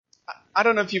I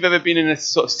don't know if you've ever been in a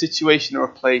sort of situation or a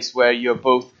place where you're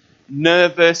both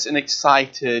nervous and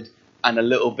excited and a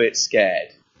little bit scared.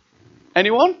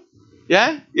 Anyone?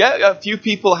 Yeah? Yeah? A few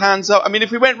people, hands up. I mean,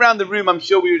 if we went around the room, I'm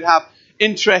sure we would have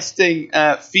interesting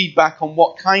feedback on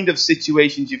what kind of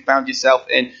situations you found yourself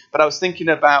in. But I was thinking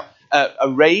about a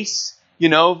race. You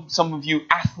know, some of you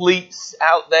athletes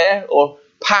out there, or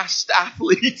past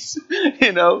athletes,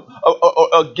 you know, or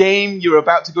a game, you're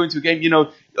about to go into a game, you know,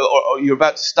 or you're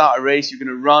about to start a race, you're going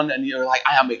to run, and you're like,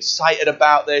 I am excited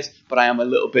about this, but I am a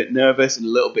little bit nervous and a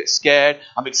little bit scared.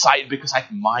 I'm excited because I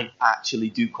might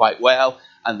actually do quite well,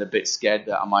 and a bit scared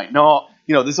that I might not.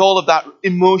 You know, there's all of that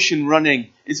emotion running,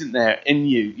 isn't there, in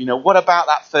you? You know, what about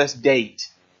that first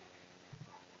date?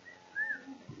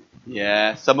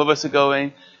 Yeah, some of us are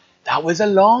going, that was a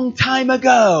long time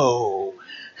ago.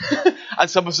 And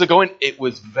some of us are going, it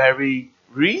was very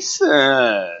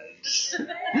recent.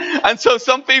 And so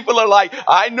some people are like,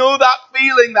 I know that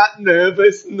feeling, that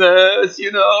nervousness,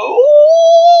 you know.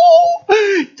 Oh,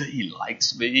 he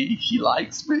likes me, she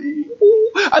likes me.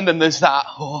 Oh. And then there's that,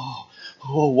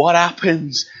 what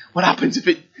happens? What happens if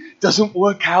it doesn't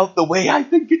work out the way I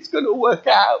think it's going to work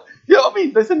out? You know what I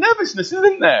mean? There's a nervousness,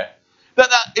 isn't there? That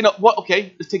you know what?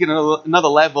 Okay, let's take it another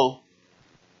level.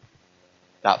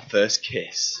 That first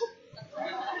kiss.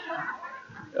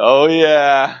 Oh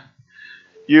yeah,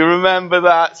 you remember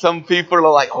that? Some people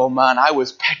are like, "Oh man, I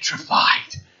was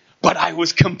petrified, but I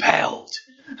was compelled."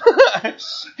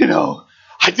 You know,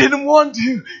 I didn't want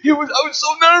to. I was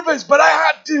so nervous, but I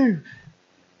had to.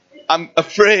 I'm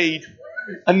afraid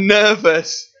and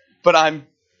nervous, but I'm.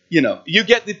 You know, you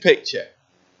get the picture.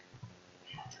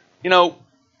 You know.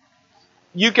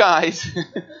 You guys,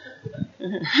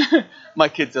 my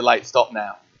kids are like, stop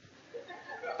now.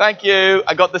 Thank you.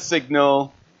 I got the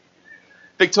signal.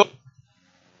 Victoria,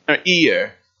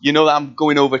 ear, you know that I'm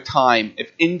going over time.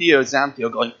 If India or Zambia are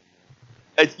going,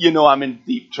 you know I'm in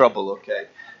deep trouble, okay?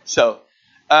 So,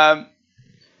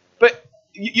 but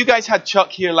you guys had Chuck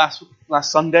here last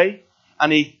Sunday,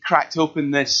 and he cracked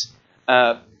open this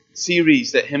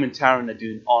series that him and Taryn are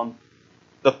doing on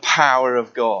the power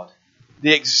of God.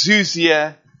 The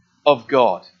exousia of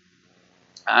God.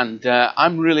 And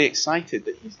I'm really excited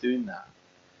that he's doing that.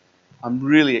 I'm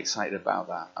really excited about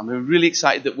that. I'm really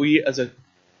excited that we as a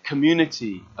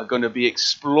community are going to be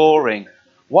exploring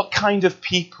what kind of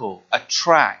people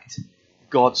attract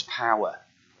God's power.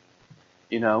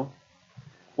 You know?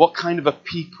 What kind of a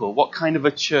people, what kind of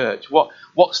a church,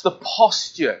 what's the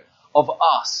posture of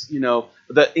us, you know,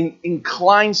 that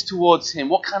inclines towards him?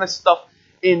 What kind of stuff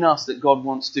in us that God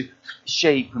wants to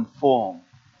shape and form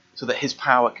so that his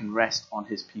power can rest on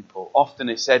his people. Often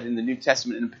it's said in the New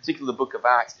Testament, in particular the book of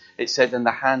Acts, it said, and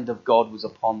the hand of God was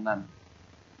upon them.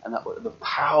 And that the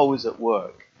power was at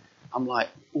work. I'm like,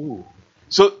 ooh.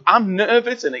 So I'm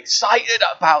nervous and excited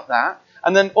about that.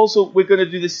 And then also we're going to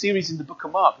do this series in the book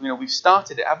of Mark. You know, we've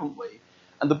started it, haven't we?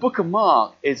 And the book of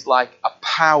Mark is like a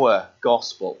power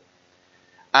gospel.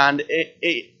 And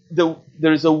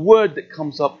there is a word that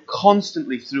comes up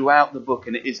constantly throughout the book,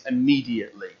 and it is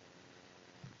immediately.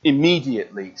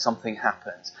 Immediately something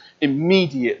happens.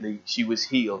 Immediately she was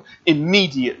healed.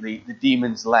 Immediately the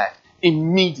demons left.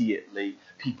 Immediately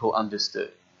people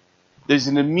understood. There's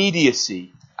an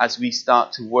immediacy as we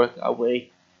start to work our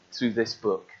way through this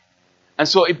book. And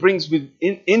so it brings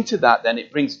into that then,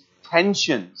 it brings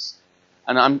tensions.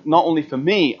 And not only for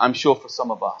me, I'm sure for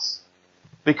some of us.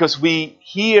 Because we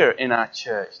hear in our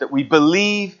church that we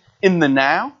believe in the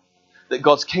now, that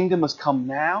God's kingdom has come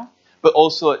now, but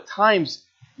also at times,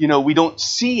 you know, we don't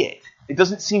see it. It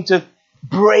doesn't seem to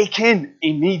break in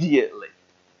immediately.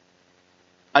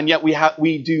 And yet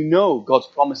we do know God's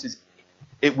promises,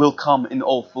 it will come in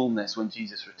all fullness when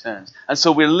Jesus returns. And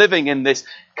so we're living in this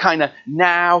kind of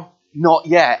now, not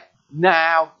yet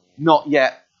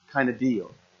kind of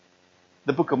deal.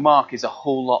 The book of Mark is a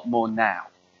whole lot more now.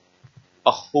 A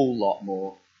whole lot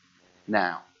more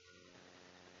now.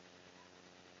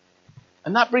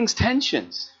 And that brings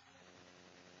tensions.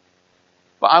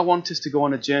 But I want us to go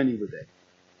on a journey with it.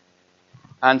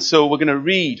 And so we're going to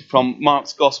read from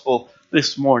Mark's Gospel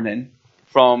this morning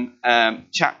from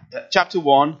chapter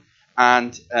 1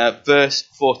 and verse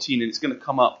 14. And it's going to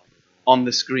come up on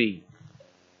the screen.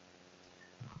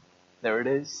 There it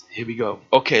is. Here we go.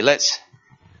 Okay, let's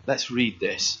read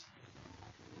this.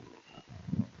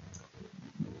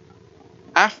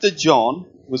 After John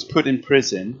was put in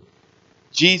prison,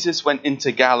 Jesus went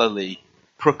into Galilee,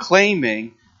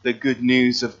 proclaiming the good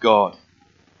news of God.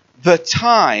 The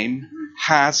time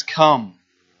has come,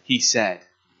 he said.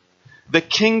 The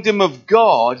kingdom of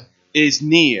God is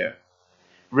near.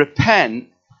 Repent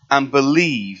and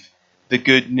believe the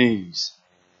good news.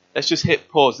 Let's just hit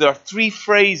pause. There are 3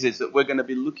 phrases that we're going to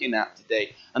be looking at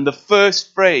today. And the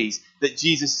first phrase that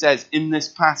Jesus says in this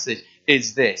passage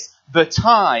is this: the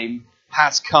time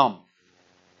has come.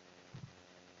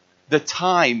 The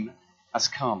time has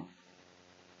come.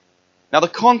 Now, the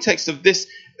context of this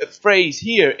phrase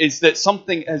here is that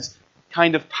something has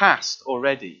kind of passed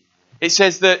already. It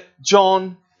says that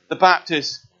John the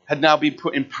Baptist had now been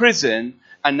put in prison,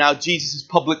 and now Jesus'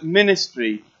 public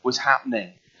ministry was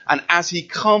happening. And as he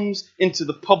comes into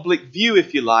the public view,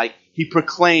 if you like, he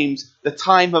proclaims the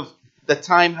time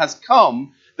has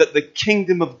come, that the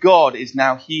kingdom of God is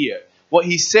now here. What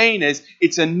he's saying is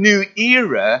it's a new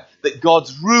era that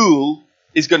God's rule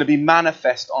is going to be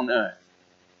manifest on earth.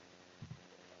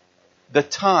 The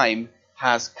time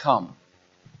has come.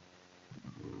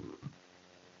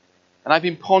 And I've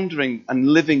been pondering and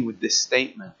living with this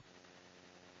statement.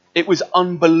 It was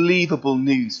unbelievable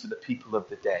news for the people of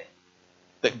the day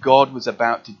that God was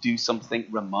about to do something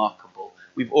remarkable.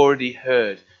 We've already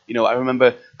heard, I remember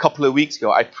a couple of weeks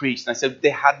ago I preached and I said they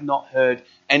had not heard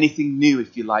anything new,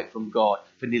 if you like, from God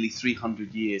for nearly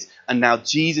 300 years. And now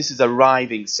Jesus is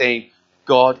arriving saying,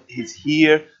 God is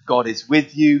here, God is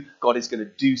with you, God is going to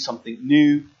do something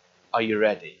new. Are you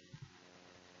ready?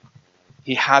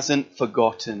 He hasn't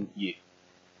forgotten you.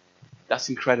 That's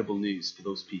incredible news for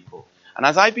those people. And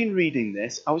as I've been reading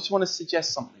this, I just want to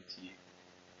suggest something to you.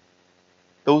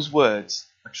 Those words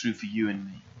are true for you and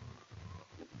me.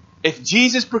 If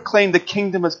Jesus proclaimed the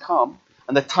kingdom has come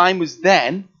and the time was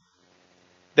then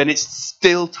it's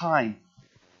still time.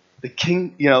 The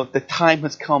time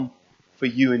has come for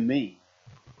you and me.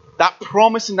 That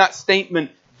promise and that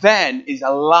statement then is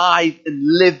alive and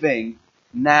living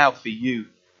now for you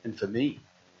and for me.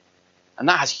 And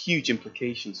that has huge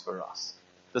implications for us,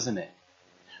 doesn't it?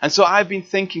 And so I've been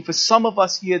thinking for some of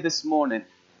us here this morning,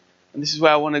 and this is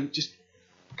where I want to just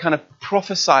kind of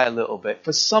prophesy a little bit.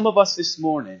 For some of us this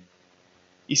morning,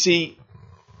 you see,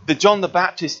 the John the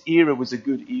Baptist era was a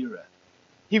good era.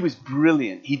 He was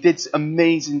brilliant. He did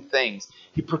amazing things.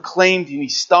 He proclaimed and he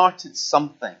started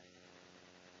something.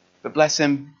 But bless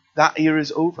him, that era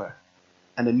is over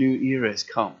and a new era has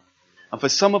come. And for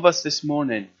some of us this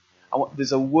morning,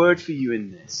 there's a word for you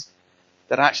in this,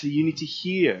 that actually you need to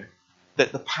hear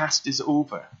that the past is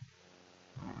over.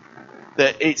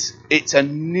 That it's a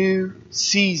new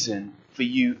season for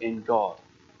you in God.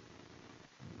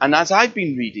 And as I've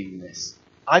been reading this,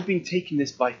 I've been taking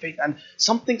this by faith, and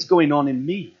something's going on in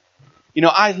me.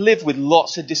 I live with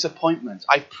lots of disappointments.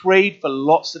 I've prayed for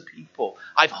lots of people.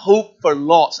 I've hoped for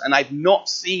lots, and I've not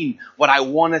seen what I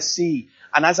want to see.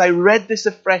 And as I read this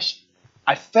afresh,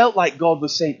 I felt like God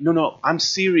was saying, no, I'm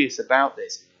serious about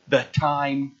this. The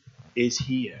time is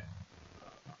here.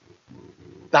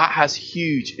 That has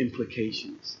huge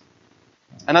implications.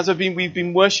 And as we've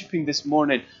been worshipping this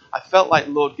morning, I felt like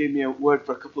the Lord gave me a word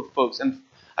for a couple of folks. And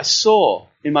I saw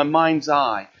in my mind's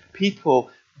eye people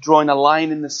drawing a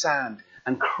line in the sand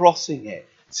and crossing it,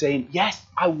 saying, yes,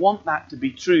 I want that to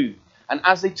be true. And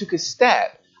as they took a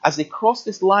step, as they crossed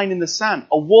this line in the sand,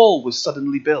 a wall was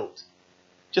suddenly built.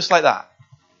 Just like that.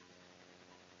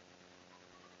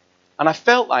 And I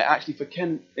felt like, actually, for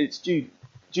Ken, it's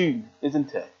June,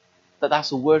 isn't it?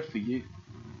 That's a word for you.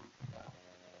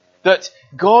 That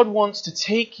God wants to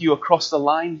take you across the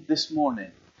line this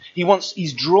morning.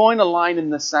 He's drawing a line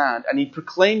in the sand and he's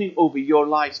proclaiming over your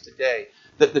lives today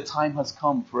that the time has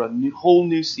come for a whole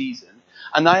new season.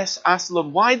 And I asked the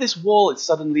Lord, why this wall is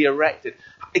suddenly erected?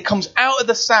 It comes out of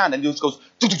the sand and it just goes...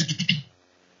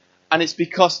 And it's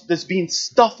because there's been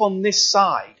stuff on this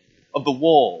side of the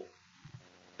wall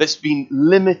that's been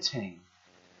limiting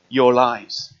your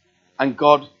lives. And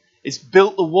God has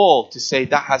built the wall to say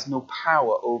that has no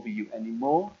power over you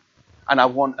anymore.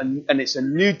 And it's a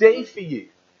new day for you.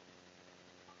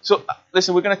 So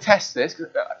listen, we're going to test this.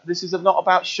 This is not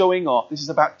about showing off. This is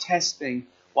about testing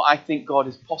what I think God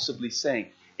is possibly saying.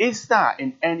 Is that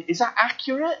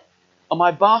accurate? Am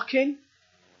I barking?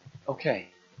 Okay.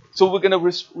 So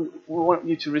we want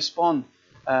you to respond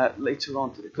later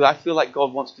on to it, because I feel like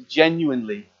God wants to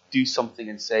genuinely do something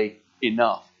and say,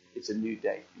 enough. It's a new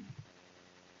day for you.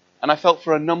 And I felt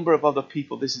for a number of other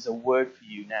people, this is a word for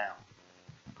you now.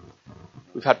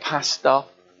 We've had past stuff.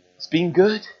 It's been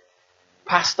good.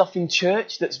 Past stuff in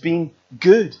church that's been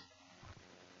good.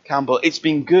 Campbell, it's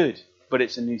been good, but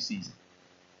it's a new season.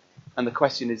 And the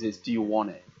question is do you want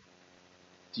it?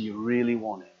 Do you really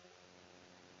want it?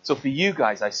 So for you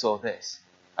guys, I saw this.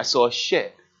 I saw a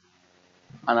ship,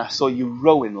 and I saw you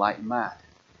rowing like mad.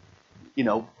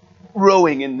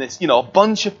 Rowing in this, a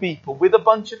bunch of people,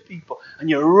 and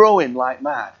you're rowing like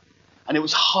mad. And it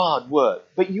was hard work,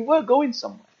 but you were going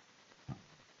somewhere.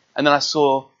 And then I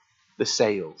saw the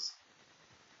sails.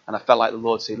 And I felt like the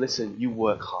Lord say, listen, you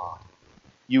work hard.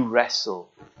 You wrestle.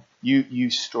 You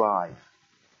strive.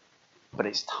 But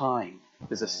it's time.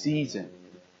 There's a season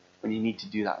when you need to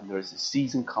do that. And there is a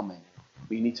season coming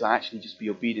where you need to actually just be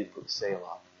obedient, put the sail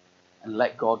up. And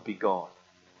let God be God.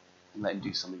 And let him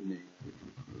do something new.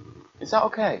 Is that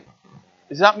okay?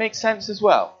 Does that make sense as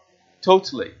well?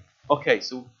 Totally. Okay,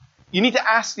 so you need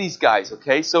to ask these guys,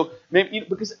 okay? So maybe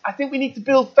because I think we need to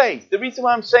build faith. The reason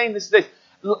why I'm saying this is this.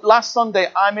 Last Sunday,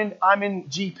 I'm in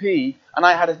GP, and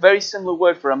I had a very similar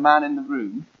word for a man in the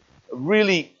room, a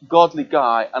really godly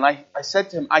guy, and I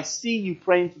said to him, I see you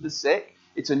praying for the sick.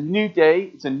 It's a new day.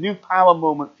 It's a new power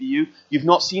moment for you. You've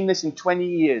not seen this in 20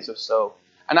 years or so.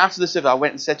 And after the service, I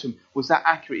went and said to him, was that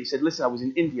accurate? He said, listen, I was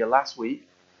in India last week.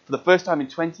 For the first time in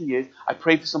 20 years, I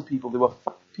prayed for some people. There were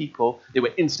 5 people. They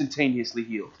were instantaneously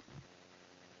healed.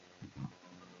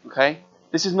 Okay?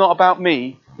 This is not about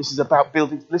me. This is about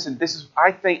building. Listen,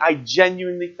 I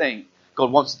genuinely think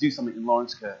God wants to do something in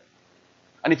Lawrence Kirk.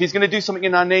 And if he's going to do something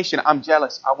in our nation, I'm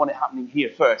jealous. I want it happening here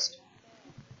first.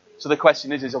 So the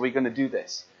question is are we going to do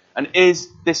this? And is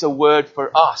this a word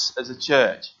for us as a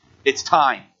church? It's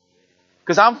time.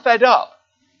 Because I'm fed up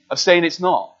of saying it's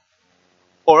not.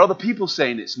 Or other people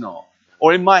saying it's not.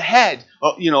 Or in my head,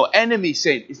 enemies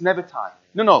saying it's never time.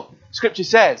 No. Scripture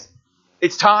says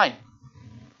it's time.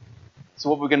 So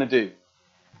what we're going to do.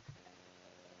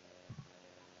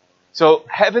 So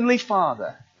Heavenly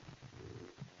Father,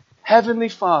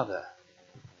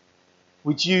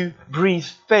 would you breathe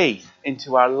faith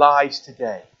into our lives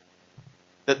today?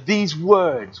 That these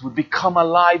words would become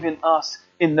alive in us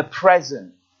in the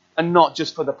present and not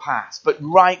just for the past, but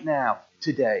right now,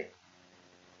 today.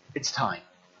 It's time.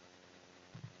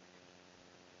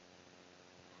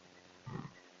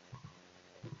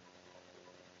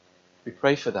 We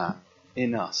pray for that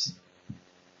in us.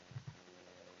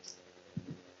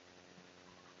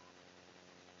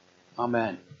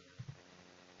 Amen.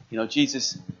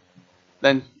 Jesus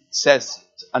then says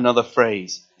another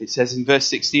phrase. It says in verse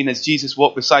 16, as Jesus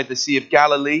walked beside the Sea of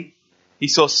Galilee, he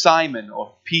saw Simon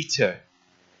or Peter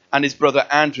and his brother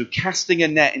Andrew casting a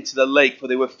net into the lake, for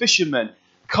they were fishermen.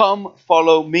 Come,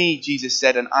 follow me, Jesus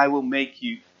said, and I will make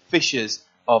you fishers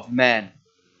of men.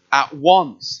 At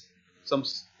once,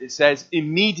 it says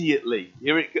immediately.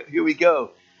 Here we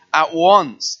go. At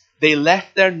once, they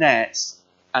left their nets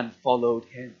and followed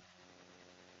him.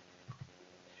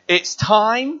 It's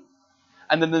time.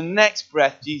 And then the next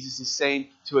breath, Jesus is saying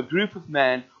to a group of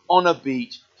men on a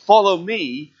beach, follow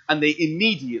me, and they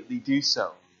immediately do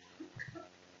so.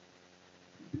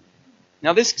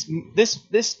 Now this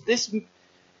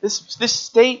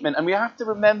statement, and we have to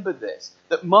remember this,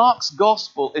 that Mark's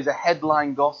gospel is a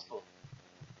headline gospel.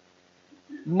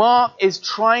 Mark is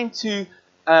trying to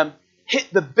hit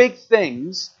the big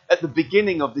things at the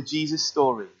beginning of the Jesus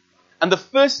story. And the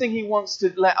first thing he wants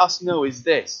to let us know is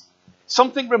this.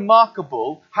 Something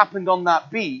remarkable happened on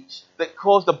that beach that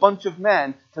caused a bunch of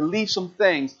men to leave some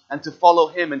things and to follow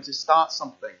him and to start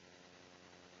something.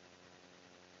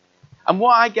 And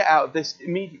what I get out of this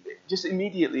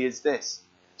immediately is this.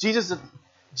 Jesus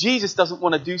doesn't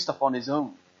want to do stuff on his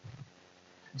own.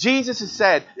 Jesus has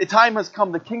said, the time has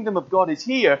come, the kingdom of God is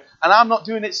here, and I'm not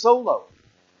doing it solo.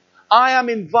 I am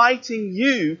inviting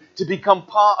you to become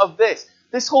part of this.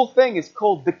 This whole thing is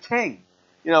called the King,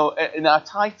 in our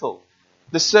title,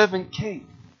 the servant king.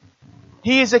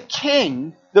 He is a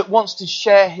king that wants to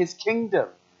share his kingdom.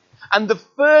 And the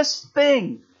first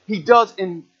thing he does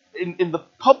in the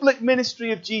public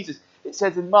ministry of Jesus, it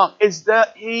says in Mark, is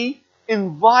that he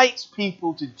invites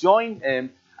people to join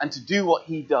him and to do what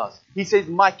he does. He says,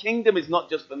 my kingdom is not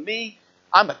just for me.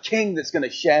 I'm a king that's going to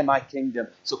share my kingdom.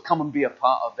 So come and be a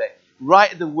part of it. Right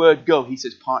at the word go, he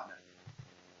says, partner.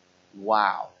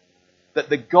 Wow. That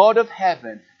the God of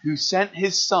heaven who sent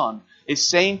his son is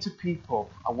saying to people,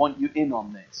 I want you in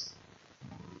on this.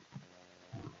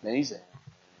 Amazing.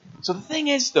 So the thing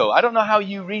is, though, I don't know how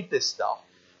you read this stuff,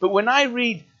 but when I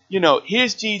read,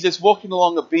 here's Jesus walking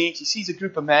along a beach, he sees a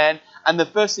group of men, and the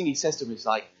first thing he says to them is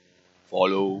like,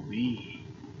 follow me.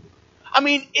 I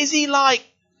mean, is he like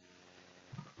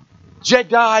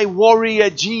Jedi warrior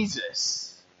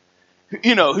Jesus?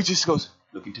 Who just goes,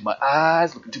 look into my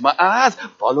eyes,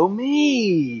 follow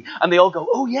me. And they all go,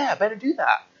 oh yeah, better do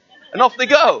that. And off they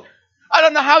go. I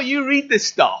don't know how you read this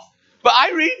stuff, but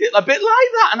I read it a bit like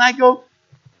that. And I go,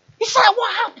 is that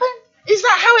what happened? Is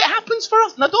that how it happens for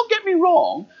us? Now don't get me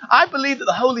wrong. I believe that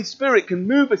the Holy Spirit can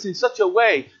move us in such a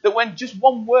way that when just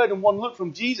one word and one look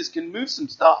from Jesus can move some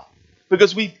stuff.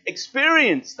 Because we've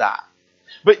experienced that.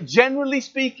 But generally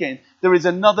speaking, there is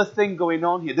another thing going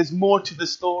on here. There's more to the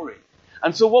story.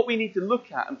 And so what we need to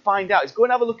look at and find out is go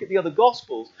and have a look at the other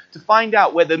Gospels to find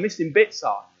out where the missing bits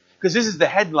are. Because this is the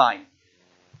headline.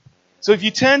 So if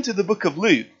you turn to the book of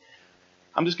Luke,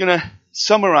 I'm just going to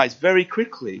summarize very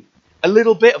quickly a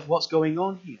little bit of what's going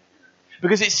on here.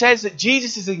 Because it says that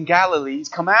Jesus is in Galilee, he's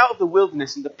come out of the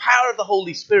wilderness in the power of the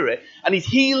Holy Spirit, and he's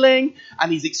healing,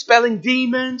 and he's expelling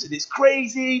demons, and it's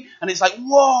crazy, and it's like,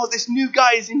 whoa, this new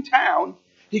guy is in town.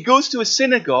 He goes to a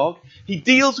synagogue, he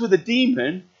deals with a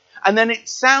demon, and then it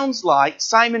sounds like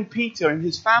Simon Peter and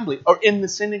his family are in the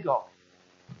synagogue.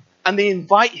 And they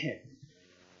invite him.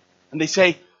 And they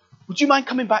say, would you mind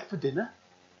coming back for dinner?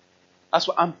 That's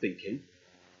what I'm thinking.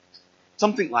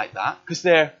 Something like that, because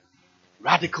they're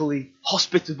radically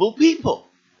hospitable people.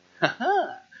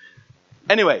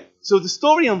 Anyway, so the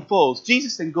story unfolds.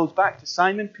 Jesus then goes back to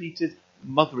Simon Peter's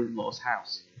mother-in-law's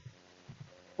house.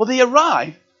 Well, they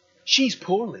arrive. She's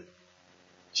poorly.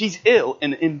 She's ill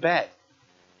and in bed.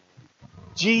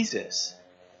 Jesus,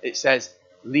 it says,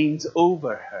 leans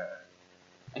over her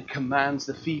and commands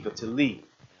the fever to leave.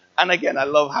 And again, I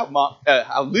love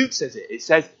how Luke says it. It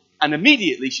says, and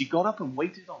immediately she got up and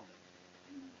waited on them.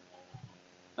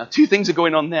 Now, two things are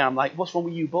going on there. I'm like, what's wrong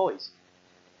with you boys?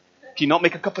 Can you not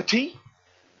make a cup of tea?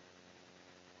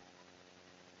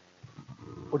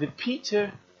 Or did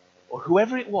Peter, or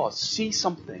whoever it was, see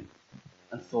something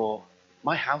and thought,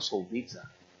 my household needs that.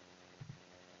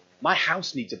 My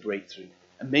house needs a breakthrough,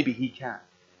 and maybe he can.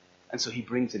 And so he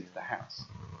brings into the house.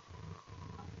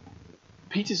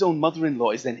 Peter's own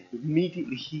mother-in-law is then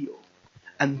immediately healed.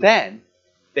 And then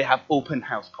they have open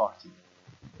house party.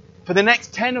 For the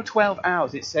next 10 or 12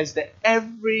 hours, it says that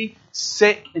every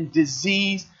sick and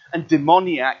diseased and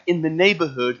demoniac in the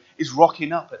neighborhood is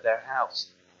rocking up at their house.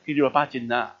 Can you imagine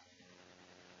that?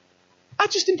 I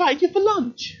just invited you for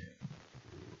lunch.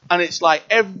 And it's like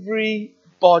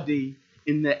everybody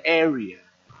in the area,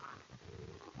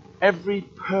 every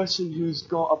person who's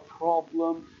got a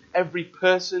problem, every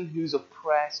person who's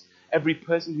oppressed, every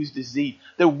person who's diseased,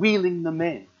 they're wheeling them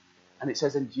in. And it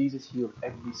says, and Jesus healed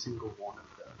every single one of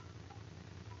them.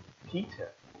 Peter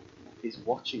is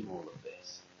watching all of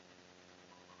this.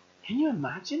 Can you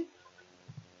imagine?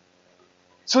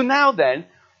 So now then,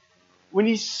 when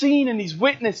he's seen and he's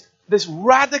witnessed this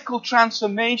radical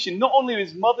transformation, not only of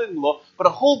his mother-in-law, but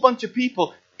a whole bunch of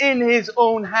people in his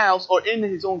own house or in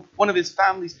his own one of his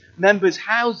family's members'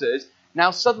 houses,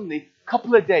 now suddenly, a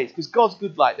couple of days, because God's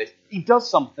good like this, he does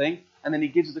something, and then he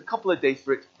gives us a couple of days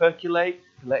for it to percolate,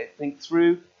 to let it think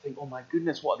through, think, oh my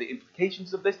goodness, what are the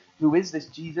implications of this? Who is this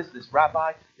Jesus, this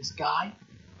rabbi, this guy?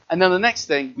 And then the next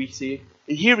thing we see,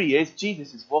 here he is,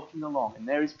 Jesus is walking along, and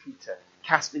there is Peter,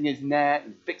 casting his net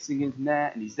and fixing his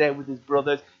net, and he's there with his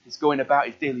brothers, he's going about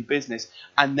his daily business,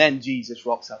 and then Jesus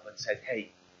rocks up and says,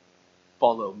 hey,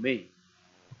 follow me.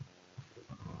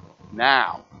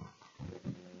 Now,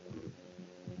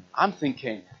 I'm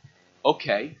thinking,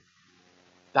 okay,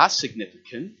 that's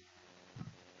significant,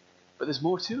 but there's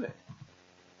more to it.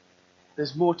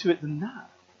 There's more to it than that.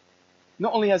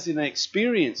 Not only as in an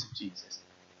experience of Jesus,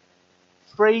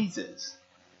 phrases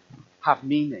have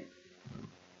meaning.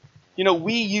 You know,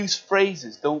 we use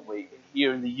phrases, don't we,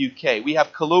 here in the UK? We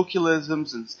have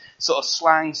colloquialisms and sort of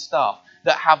slang stuff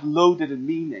that have loaded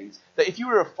meanings that if you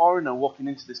were a foreigner walking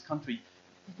into this country,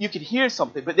 you could hear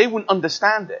something, but they wouldn't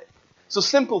understand it. So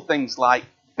simple things like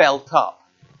belt up.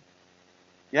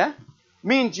 Yeah?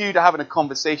 Me and Jude are having a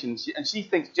conversation, and she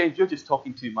thinks, James, you're just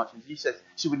talking too much. And she says,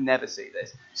 she would never say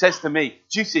this. Says to me,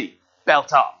 Juicy,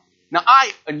 belt up. Now,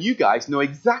 I and you guys know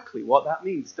exactly what that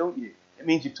means, don't you? It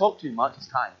means you talk too much, it's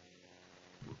time.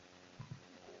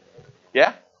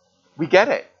 Yeah? We get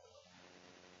it.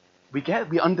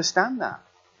 We understand that.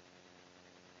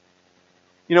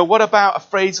 You know, what about a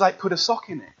phrase like put a sock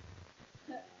in it?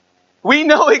 We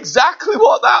know exactly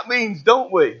what that means,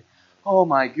 don't we? Oh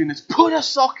my goodness, put a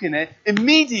sock in it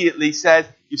immediately says,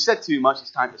 you've said too much,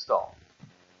 it's time to stop.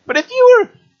 But if you were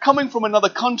coming from another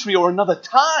country or another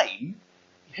time,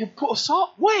 you put a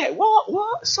sock, where?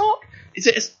 What? A sock? Is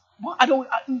it, what?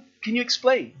 Can you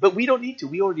explain? But we don't need to,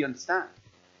 we already understand.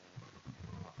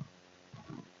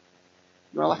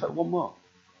 You want to laugh at one more?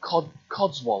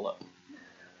 Codswallop.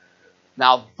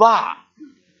 Now that,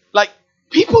 like,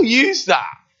 people use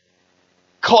that.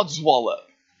 Codswallop.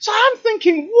 So I'm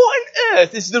thinking, what on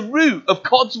earth is the root of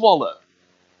codswallop?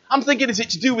 I'm thinking, is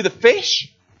it to do with a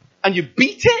fish? And you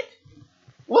beat it?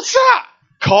 What's that?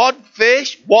 Cod,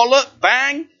 fish, wallop,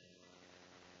 bang?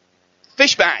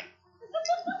 Fish bang.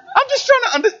 I'm just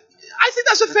trying to understand. I think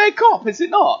that's a fair cop, is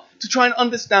it not? To try and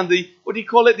understand the, what do you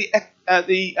call it,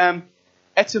 the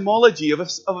etymology of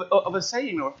a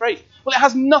saying or a phrase. Well, it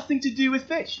has nothing to do with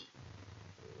fish.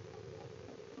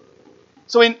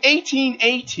 So in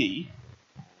 1880,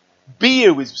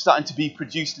 beer was starting to be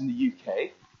produced in the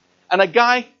UK, and a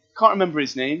guy, can't remember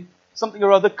his name, something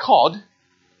or other, Cod,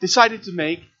 decided to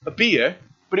make a beer,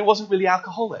 but it wasn't really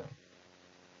alcoholic.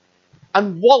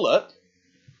 And wallop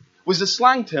was the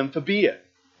slang term for beer.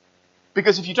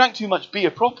 Because if you drank too much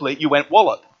beer properly, you went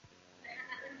wallop.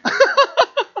 How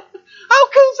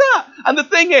cool's that? And the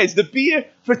thing is, the beer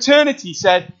fraternity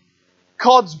said,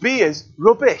 Cod's beer's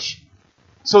rubbish.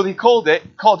 So they called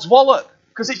it Cod's wallop,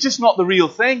 because it's just not the real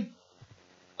thing.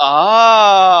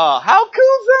 Ah, how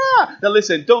cool's that? Now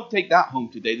listen, don't take that home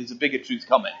today. There's a bigger truth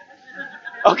coming.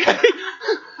 Okay?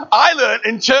 I learned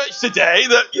in church today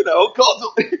that, Cod's...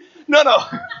 No,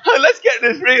 let's get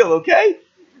this real, okay?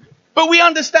 But we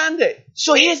understand it.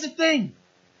 So here's the thing.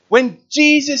 When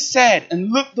Jesus said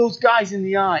and looked those guys in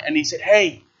the eye and he said,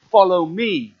 hey, follow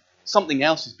me, something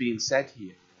else is being said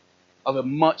here of a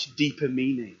much deeper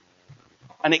meaning.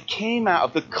 And it came out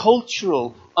of the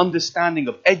cultural understanding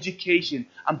of education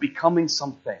and becoming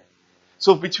something.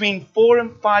 So between 4 and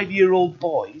 5-year-old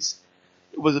boys,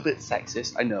 it was a bit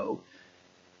sexist, I know,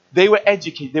 they were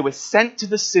educated, they were sent to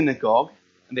the synagogue,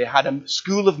 and they had a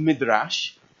school of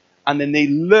Midrash, and then they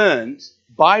learned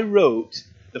by rote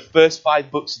the first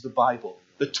 5 books of the Bible,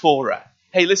 the Torah.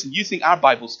 Hey, listen, you think our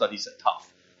Bible studies are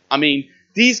tough. I mean,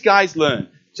 these guys learned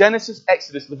Genesis,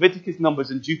 Exodus, Leviticus,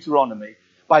 Numbers, and Deuteronomy.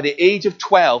 By the age of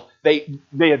 12, they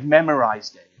had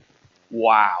memorized it.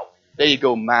 Wow. There you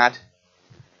go, mad.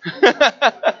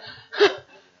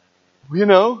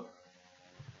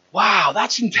 Wow,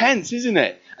 that's intense, isn't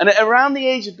it? And at around the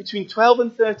age of between 12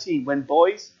 and 13, when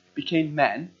boys became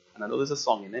men, and I know there's a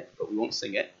song in it, but we won't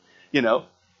sing it,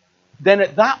 then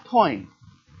at that point,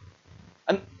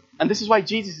 and this is why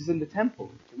Jesus is in the temple.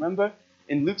 Remember?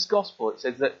 In Luke's gospel, it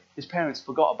says that his parents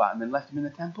forgot about him and left him in the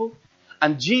temple.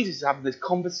 And Jesus is having this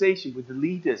conversation with the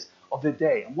leaders of the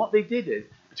day. And what they did is,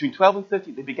 between 12 and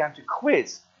 13, they began to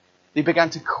quiz. They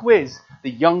began to quiz the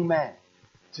young men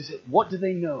to say, what do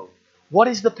they know? What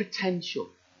is the potential?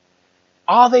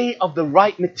 Are they of the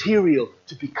right material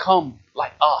to become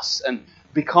like us and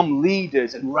become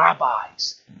leaders and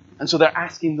rabbis? And so they're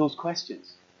asking those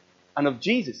questions. And of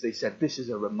Jesus, they said, this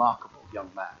is a remarkable young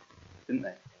man, didn't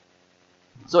they?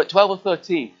 So at 12 or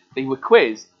 13, they were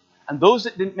quizzed, and those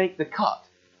that didn't make the cut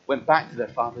went back to their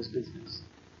father's business.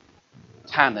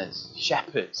 Tanners,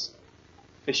 shepherds,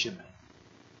 fishermen.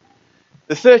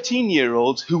 The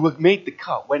 13-year-olds who were made the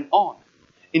cut went on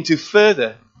into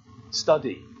further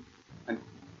study.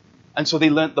 And so they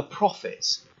learnt the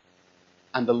prophets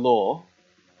and the law,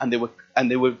 and they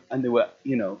were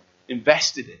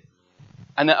invested in.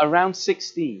 And at around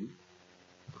 16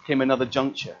 came another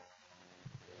juncture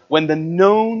when the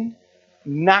known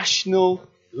national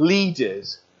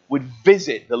leaders would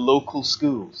visit the local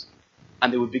schools,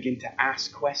 and they would begin to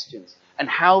ask questions, and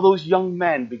how those young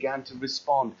men began to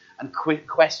respond and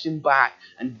question back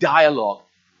and dialogue.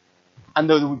 And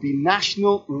there would be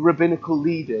national rabbinical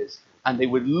leaders, and they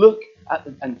would look at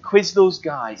them and quiz those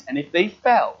guys, and if they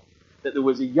felt that there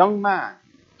was a young man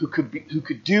who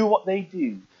could do what they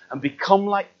do and become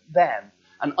like them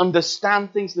and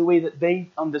understand things the way that they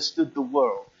understood the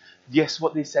world, guess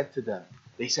what they said to them?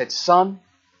 They said, son,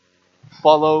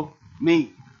 follow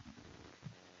me.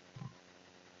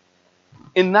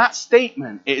 In that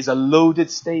statement, it is a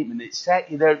loaded statement. It said,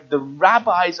 the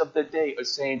rabbis of the day are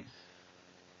saying,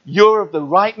 you're of the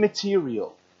right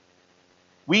material.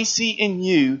 We see in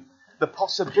you the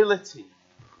possibility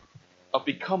of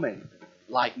becoming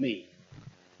like me.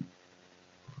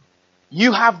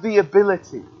 You have the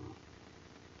ability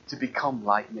to become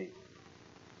like me.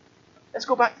 Let's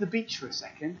go back to the beach for a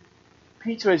second.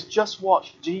 Peter has just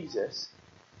watched Jesus,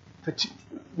 for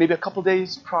maybe a couple of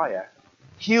days prior,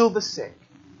 heal the sick,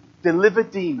 deliver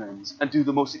demons, and do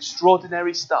the most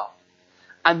extraordinary stuff.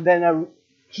 And then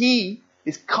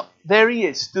there he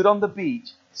is, stood on the beach,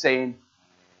 saying,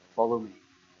 follow me.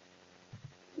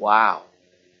 Wow.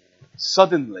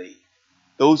 Suddenly,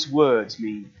 those words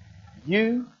mean,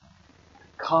 you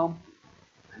come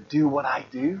and do what I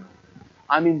do.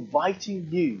 I'm inviting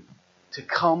you to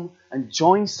come and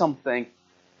join something.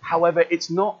 However, it's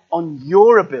not on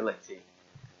your ability,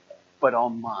 but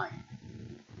on mine.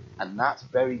 And that's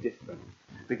very different.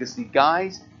 Because the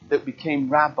guys that became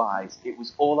rabbis, it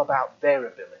was all about their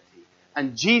ability.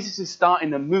 And Jesus is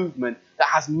starting a movement that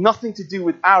has nothing to do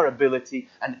with our ability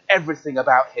and everything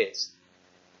about his.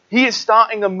 He is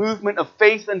starting a movement of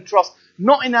faith and trust,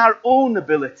 not in our own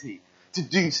ability to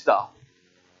do stuff,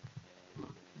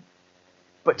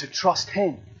 but to trust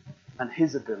him and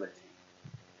his ability.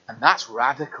 And that's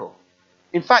radical.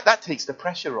 In fact, that takes the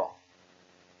pressure off.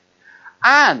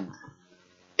 And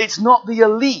It's not the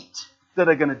elite that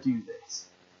are going to do this,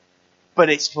 but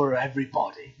it's for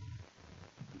everybody.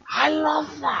 I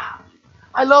love that.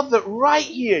 I love that right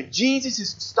here, Jesus is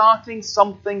starting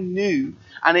something new,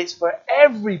 and it's for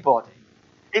everybody.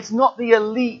 It's not the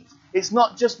elite. It's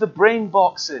not just the brain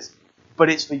boxes, but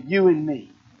it's for you and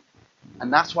me.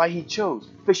 And that's why he chose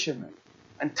fishermen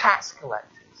and tax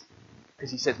collectors.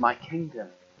 Because he says, my kingdom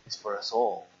is for us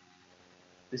all.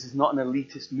 This is not an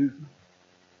elitist movement.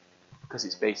 Because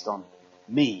it's based on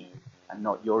me and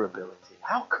not your ability.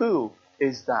 How cool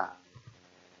is that?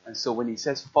 And so when he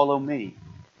says, follow me,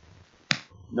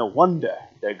 no wonder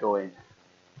they're going,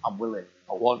 I'm willing,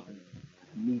 I want them.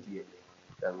 Immediately,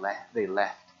 they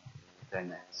left their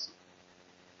nets.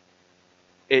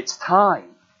 It's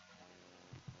time.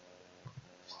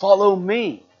 Follow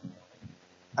me.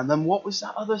 And then what was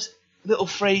that other little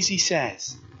phrase he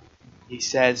says? He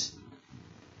says,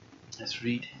 let's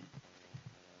read.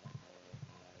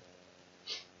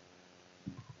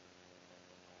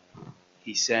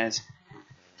 He says,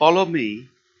 follow me,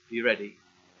 are you ready?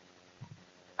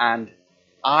 And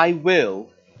I will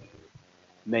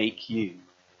make you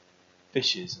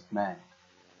fishers of men.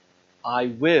 I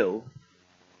will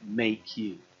make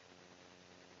you.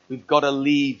 We've got to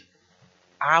leave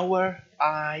our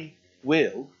I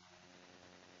will.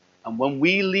 And when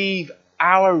we leave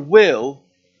our will,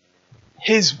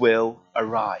 his will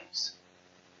arrives.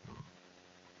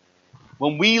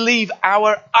 When we leave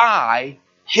our I,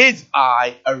 his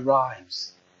I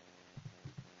arrives.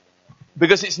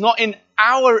 Because it's not in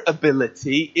our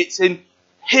ability, it's in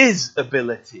his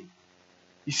ability.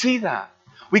 You see that?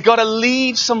 We got to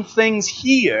leave some things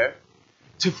here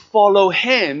to follow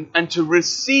him and to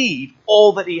receive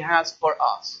all that he has for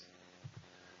us.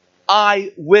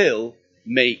 I will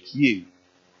make you.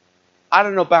 I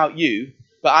don't know about you,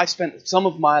 but I've spent some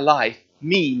of my life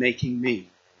me making me.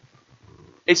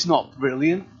 It's not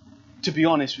brilliant. To be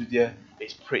honest with you,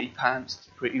 it's pretty pants, it's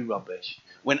pretty rubbish.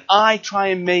 When I try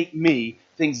and make me,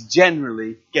 things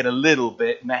generally get a little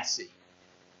bit messy.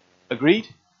 Agreed?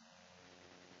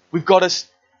 We've got to,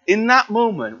 in that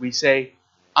moment, we say,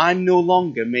 I'm no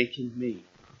longer making me,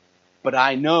 but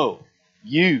I know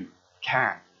you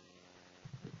can.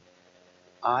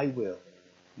 I will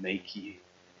make you.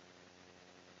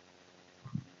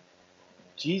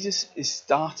 Jesus is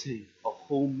starting a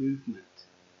whole movement.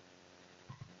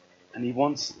 And he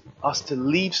wants us to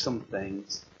leave some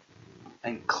things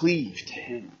and cleave to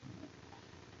him.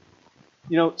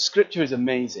 You know, Scripture is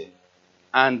amazing.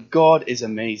 And God is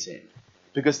amazing.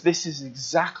 Because this is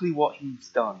exactly what he's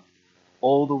done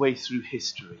all the way through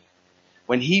history.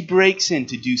 When he breaks in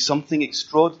to do something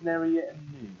extraordinary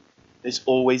and new, there's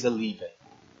always a leave it.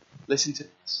 Listen to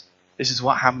this. This is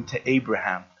what happened to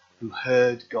Abraham, who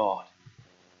heard God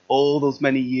all those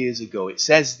many years ago. It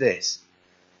says this.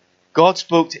 God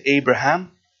spoke to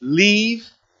Abraham, leave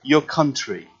your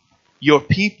country, your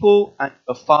people and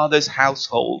your father's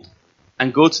household,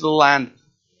 and go to the land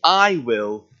I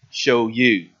will show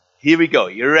you. Here we go.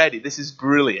 You're ready. This is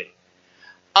brilliant.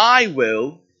 I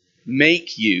will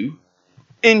make you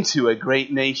into a great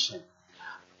nation.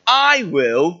 I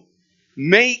will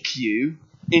make you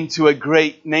into a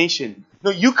great nation. No,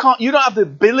 you don't have the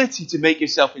ability to make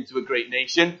yourself into a great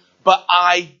nation, but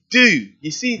I do.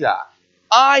 You see that?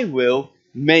 I will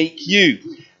make you.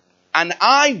 And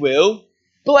I will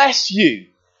bless you.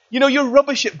 You know, you're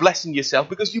rubbish at blessing yourself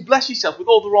because you bless yourself with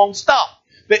all the wrong stuff.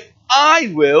 But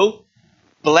I will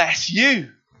bless you.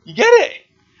 You get it?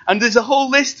 And there's a whole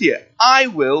list here. I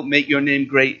will make your name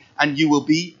great and you will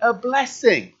be a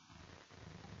blessing.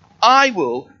 I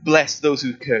will bless those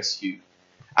who curse you.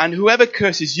 And whoever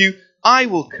curses you, I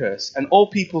will curse. And all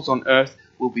peoples on earth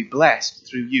will be blessed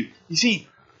through you. You see,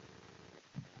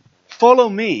 follow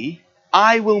me,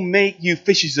 I will make you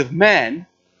fishers of men,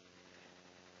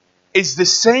 is the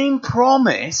same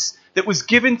promise that was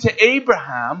given to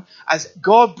Abraham as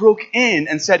God broke in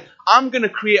and said, I'm going to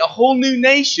create a whole new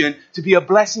nation to be a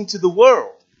blessing to the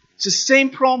world. It's the same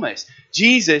promise.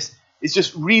 Jesus is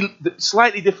just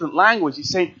slightly different language. He's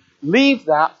saying, leave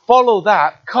that, follow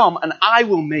that, come and I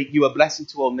will make you a blessing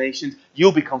to all nations.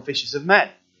 You'll become fishers of men.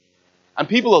 And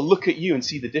people will look at you and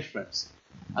see the difference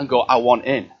and go, I want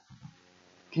in.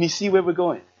 Can you see where we're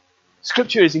going?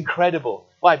 Scripture is incredible.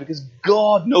 Why? Because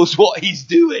God knows what he's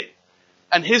doing.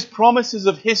 And his promises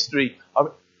of history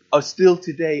are still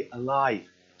today alive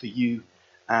for you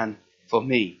and for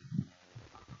me.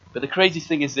 But the crazy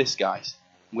thing is this, guys.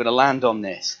 I'm going to land on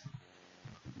this.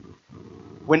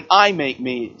 When I make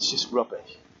me, it's just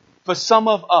rubbish. For some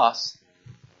of us,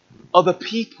 other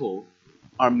people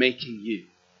are making you.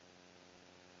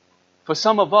 For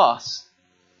some of us,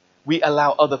 we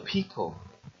allow other people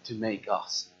to make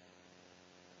us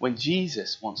when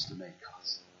Jesus wants to make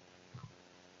us?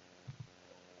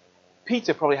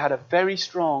 Peter probably had a very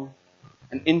strong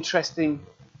and interesting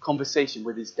conversation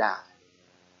with his dad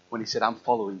when he said, I'm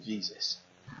following Jesus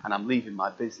and I'm leaving my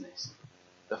business,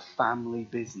 the family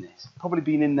business. Probably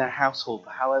been in their household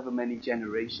for however many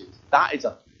generations. That is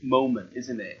a moment,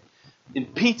 isn't it? In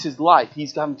Peter's life,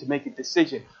 he's having to make a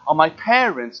decision. Are my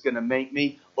parents going to make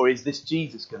me, or is this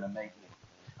Jesus going to make me?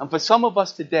 And for some of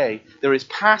us today, there is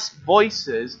past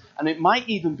voices, and it might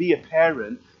even be a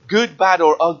parent, good, bad,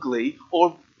 or ugly,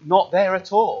 or not there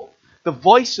at all. The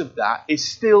voice of that is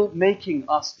still making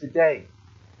us today.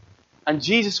 And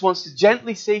Jesus wants to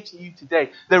gently say to you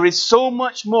today, there is so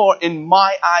much more in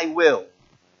my I will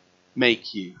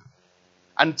make you.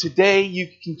 And today you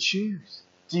can choose.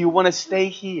 Do you want to stay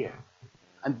here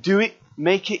and do it,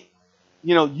 make it,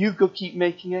 you go keep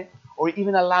making it, or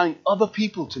even allowing other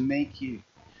people to make you?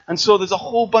 And so there's a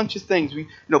whole bunch of things.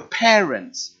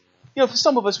 Parents, for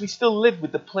some of us, we still live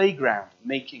with the playground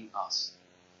making us.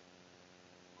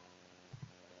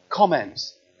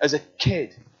 Comments as a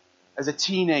kid, as a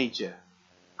teenager,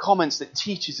 comments that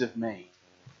teachers have made,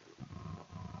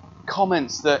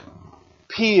 comments that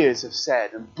peers have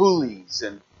said, and bullies,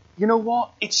 and you know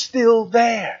what? It's still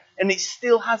there, and it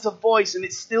still has a voice, and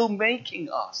it's still making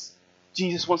us.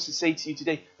 Jesus wants to say to you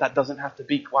today, that doesn't have to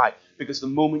be quiet, because the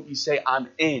moment you say, I'm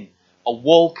in, a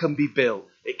wall can be built,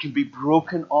 it can be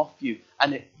broken off you,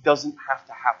 and it doesn't have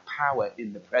to have power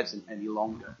in the present any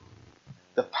longer.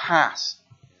 The past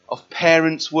of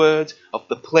parents' words, of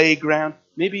the playground,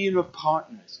 maybe even of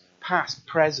partners, past,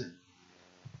 present.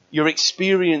 Your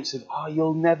experience of,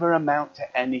 you'll never amount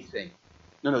to anything.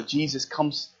 No, Jesus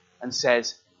comes and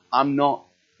says, I'm not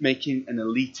making an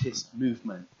elitist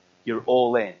movement. You're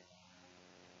all in.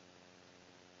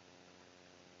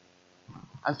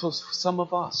 And for some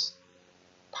of us,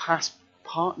 past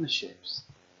partnerships,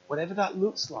 whatever that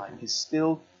looks like, is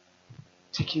still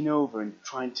ticking over and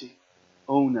trying to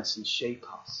own us and shape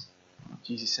us.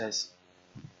 Jesus says,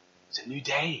 it's a new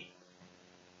day.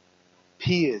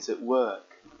 Peers at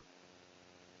work.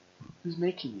 Who's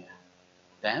making you?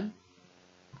 Them?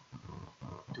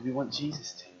 Do we want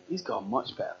Jesus to? He's got a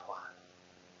much better plan.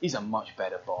 He's a much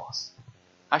better boss.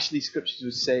 Actually, scriptures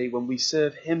would say when we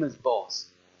serve him as boss,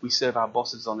 we serve our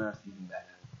bosses on earth even better.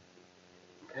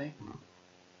 Okay?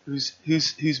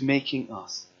 Who's making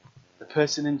us? The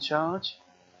person in charge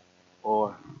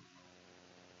or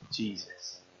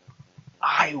Jesus?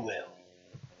 I will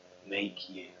make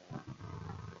you.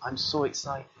 I'm so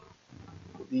excited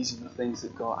that these are the things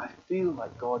that I feel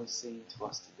like God is saying to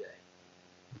us today.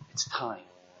 It's time.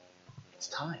 It's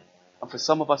time. And for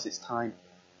some of us, it's time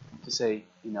to say,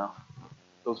 enough.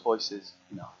 Those voices,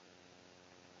 enough.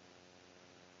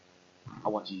 I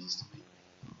want Jesus to make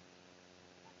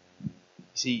me. You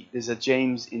see, there's a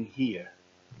James in here.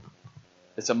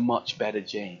 There's a much better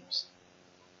James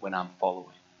when I'm following.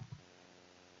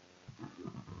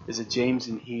 There's a James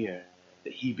in here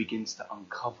that he begins to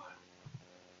uncover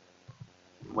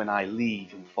when I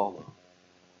leave and follow.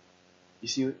 You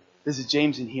see, there's a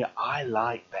James in here I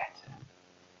like better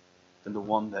than the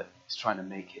one that is trying to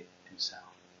make it himself.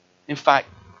 In fact,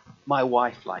 my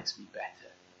wife likes me better.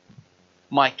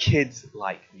 My kids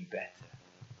like me better.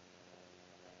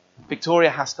 Victoria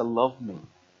has to love me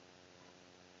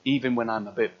even when I'm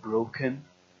a bit broken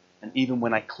and even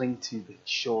when I cling to the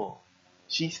shore.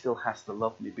 She still has to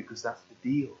love me because that's the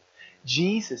deal.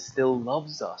 Jesus still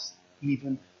loves us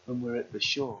even when we're at the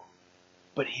shore.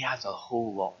 But he has a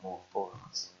whole lot more for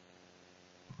us.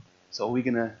 So are we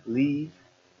going to leave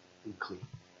and cleave?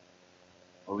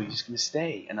 Or are we just going to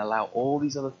stay and allow all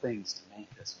these other things to make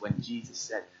us? When Jesus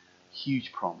said,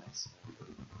 huge promise.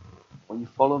 When you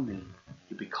follow me,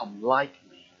 you become like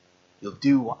me. You'll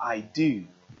do what I do.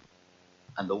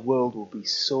 And the world will be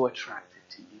so attracted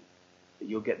to you that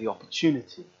you'll get the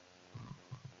opportunity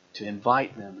to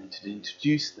invite them and to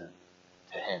introduce them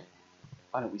to him.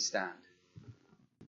 Why don't we stand?